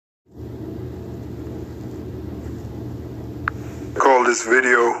Call this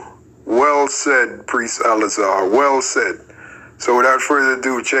video, Well Said, Priest Alazah. Well said. So without further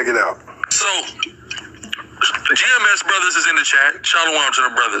ado, check it out. So, GMS Brothers is in the chat. Shalom to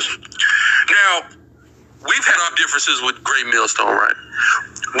the brothers. Now, we've had our differences with Great Millstone, right?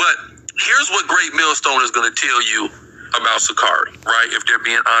 But here's what Great Millstone is going to tell you about Sakari, right? If they're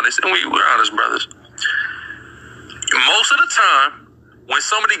being honest, and we're honest brothers. Most of the time, when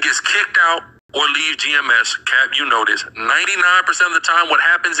somebody gets kicked out or leave GMS, Cap, you know this, 99% of the time what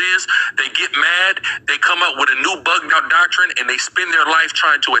happens is they get mad, they come up with a new bugged out doctrine, and they spend their life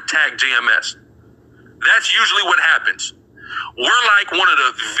trying to attack GMS. That's usually what happens. We're like one of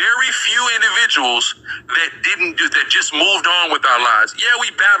the very few individuals that just moved on with our lives. Yeah,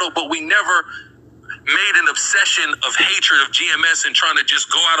 we battled, but we never made an obsession of hatred of GMS and trying to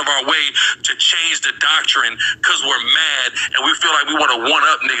just go out of our way to change the doctrine because we're mad and we feel like we want to one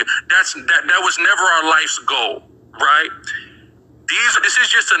up nigga. That was never our life's goal, right? This is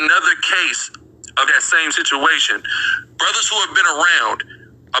just another case of that same situation. Brothers who have been around.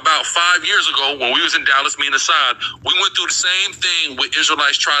 About 5 years ago, when we was in Dallas, me and Assad, we went through the same thing with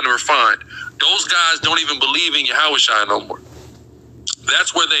Israelites trying to refine. Those guys don't even believe in Yahushua no more.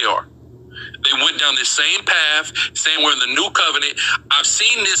 That's where they are. They went down this same path, saying we're in the new covenant. I've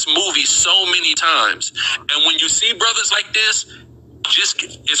seen this movie so many times. And when you see brothers like this,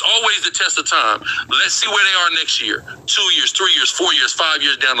 it's always the test of time. Let's see where they are next year. 2 years, 3 years, 4 years, 5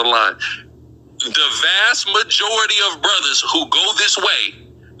 years down the line. The vast majority of brothers who go this way,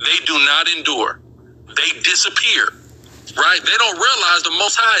 they do not endure. They disappear, right? They don't realize the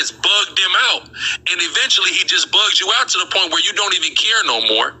Most High has bugged them out. And eventually he just bugs you out to the point where you don't even care no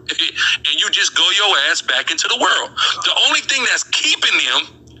more. And you just go your ass back into the world. The only thing that's keeping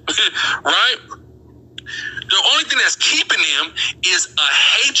them, right? The only thing that's keeping them is a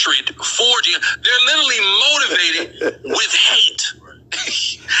hatred for you. They're literally motivated with hate.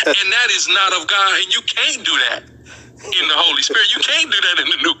 And that is not of God. And you can't do that in the Holy Spirit. You can't do that in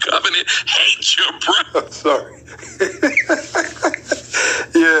the new covenant. Hate your brother. Sorry.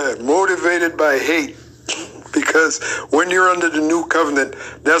 Yeah, motivated by hate. Because when you're under the new covenant,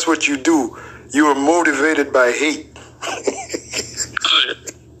 that's what you do. You are motivated by hate.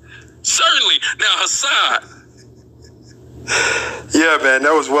 Certainly. Now, Hassad. Yeah, man,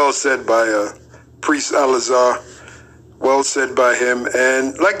 that was well said by Priest Alazah. Well said by him.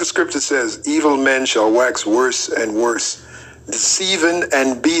 And like the scripture says, evil men shall wax worse and worse, deceiving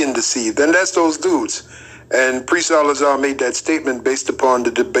and being deceived. And that's those dudes. And Priest Alazah made that statement based upon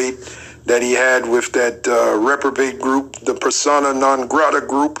the debate that he had with that reprobate group, the persona non grata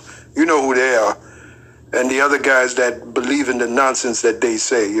group. You know who they are. And the other guys that believe in the nonsense that they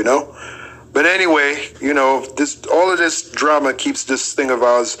say, you know. But anyway, you know, all of this drama keeps this thing of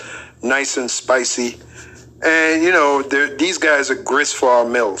ours nice and spicy. And, you know, these guys are grist for our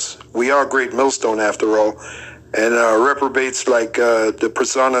mills. We are Great Millstone, after all. And reprobates like the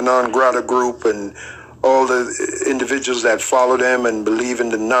persona non grata group and all the individuals that follow them and believe in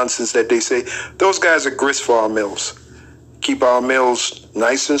the nonsense that they say, those guys are grist for our mills. Keep our mills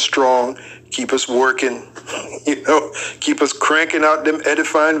nice and strong. Keep us working, you know, keep us cranking out them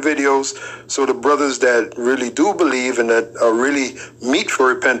edifying videos so the brothers that really do believe and that are really meet for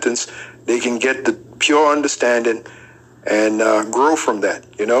repentance, they can get the pure understanding and grow from that,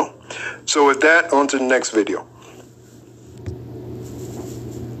 you know. So with that, on to the next video.